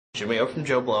Jimmy O from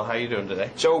Joe Blow. How you doing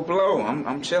today? Joe Blow,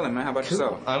 I'm chilling, man. How about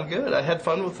yourself? I'm good. I had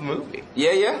fun with the movie.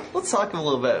 Yeah? Let's talk a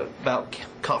little bit about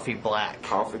Coffee Black.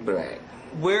 Coffee Black.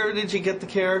 Where did you get the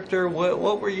character?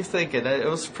 What were you thinking? It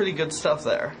was pretty good stuff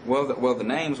there. Well, the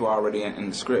names were already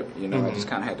in the script. You know, I just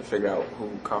kind of had to figure out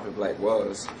who Coffee Black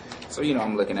was. So, you know,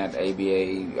 I'm looking at the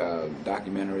ABA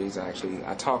documentaries.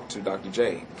 I talked to Dr.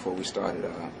 J before we started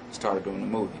doing the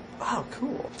movie. Oh,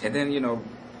 cool. And then, you know,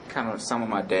 kind of some of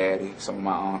my daddy, some of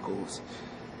my uncles,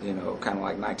 you know, kind of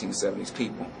like 1970s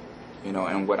people, you know,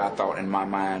 and what I thought in my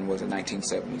mind was a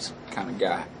 1970s kind of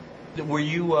guy. Were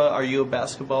you, are you a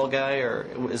basketball guy, or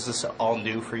is this all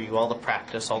new for you, all the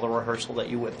practice, all the rehearsal that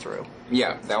you went through?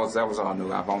 Yeah, that was all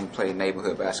new. I've only played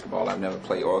neighborhood basketball. I've never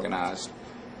played organized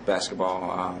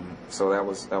basketball, so that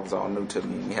was all new to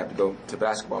me. We had to go to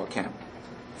basketball camp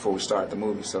before we started the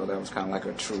movie, so that was kind of like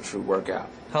a true workout.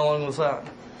 How long was that?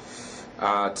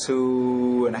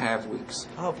 2.5 weeks.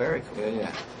 Oh, very cool.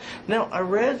 Yeah. Now, I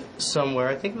read somewhere,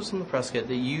 I think it was in the press kit,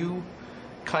 that you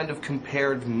kind of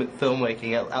compared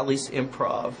filmmaking, at least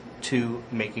improv, to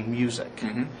making music.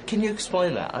 Can you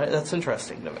explain that? That's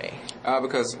interesting to me.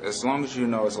 Because as long as you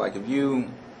know, it's like if you're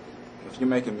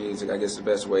making music, I guess the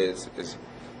best way is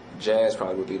jazz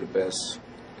probably would be the best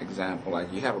example.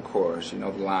 Like you have a chorus, you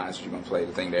know the lines you're going to play,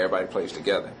 the thing that everybody plays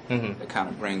together. That kind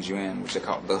of brings you in, which they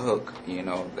call the hook, you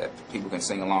know, that people can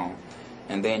sing along.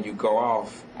 And then you go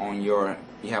off on you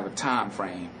have a time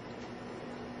frame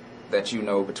that you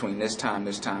know between this time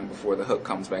before the hook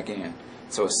comes back in.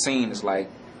 So a scene is like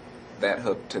that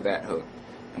hook to that hook.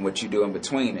 And what you do in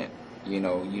between it, you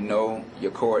know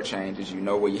your chord changes, you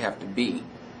know where you have to be.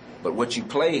 But what you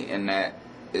play in that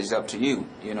is up to you,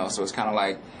 you know. So it's kind of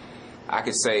like I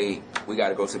could say, we got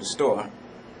to go to the store,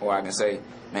 or I can say,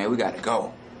 man, we got to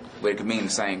go. But it could mean the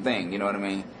same thing, you know what I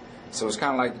mean? So it's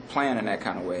kind of like playing in that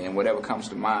kind of way. And whatever comes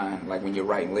to mind, like when you're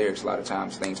writing lyrics, a lot of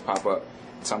times things pop up.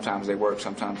 Sometimes they work,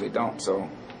 sometimes they don't. So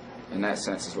in that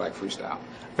sense, it's like freestyle.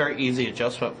 Very easy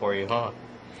adjustment for you, huh?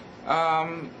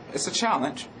 It's a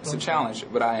challenge. It's a challenge,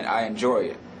 but I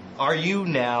enjoy it. Are you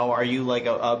like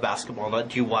a basketball nut?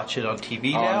 Do you watch it on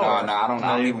TV now? No, I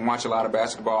don't even watch a lot of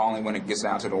basketball, only when it gets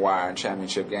down to the wire and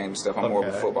championship games and stuff. I'm more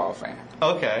of a football fan.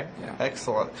 Okay, yeah.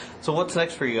 Excellent. So what's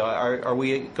next for you? Are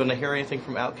we going to hear anything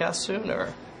from Outkast soon,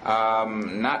 or?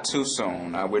 Not too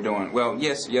soon. We're doing, well,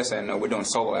 yes and no. We're doing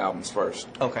solo albums first.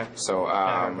 Okay. So,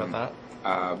 I heard about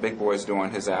that. Big Boy's doing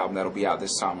his album that'll be out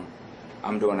this summer.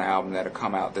 I'm doing an album that'll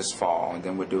come out this fall, and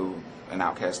then we'll do an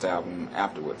Outkast album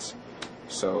afterwards.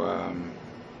 So,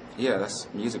 yeah, that's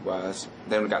music-wise.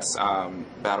 Then we got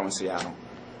Battle in Seattle.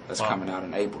 That's coming out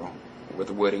in April with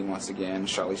Woody once again,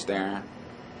 Charlize Theron.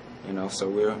 You know, so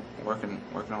we're working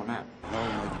on that. No,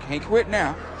 you can't quit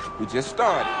now. We just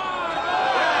started.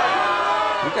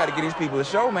 We got to get these people a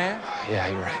show, man. Yeah,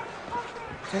 you're right.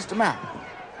 Test them out.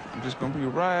 I'm just going to be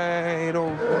right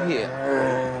over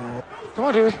here. Come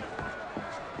on, Dewey.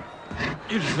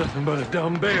 You're just nothing but a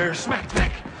dumb bear. Smack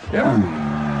neck. Yep.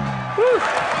 Woo.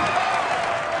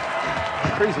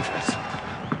 Crazy Fist.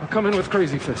 I'll come in with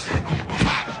Crazy Fist.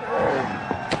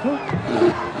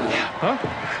 Huh?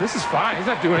 This is fine. He's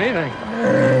not doing anything.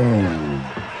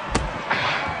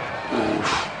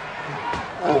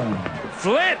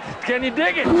 Flint! Can you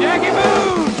dig it? Jackie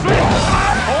Moon! Flint!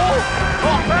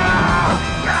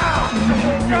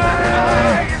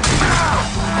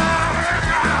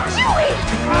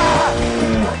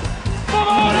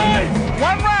 Fumoni!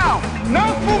 One round! No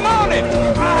Fumoni!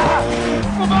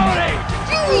 Fumoni!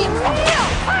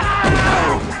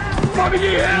 Bobby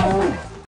Hill!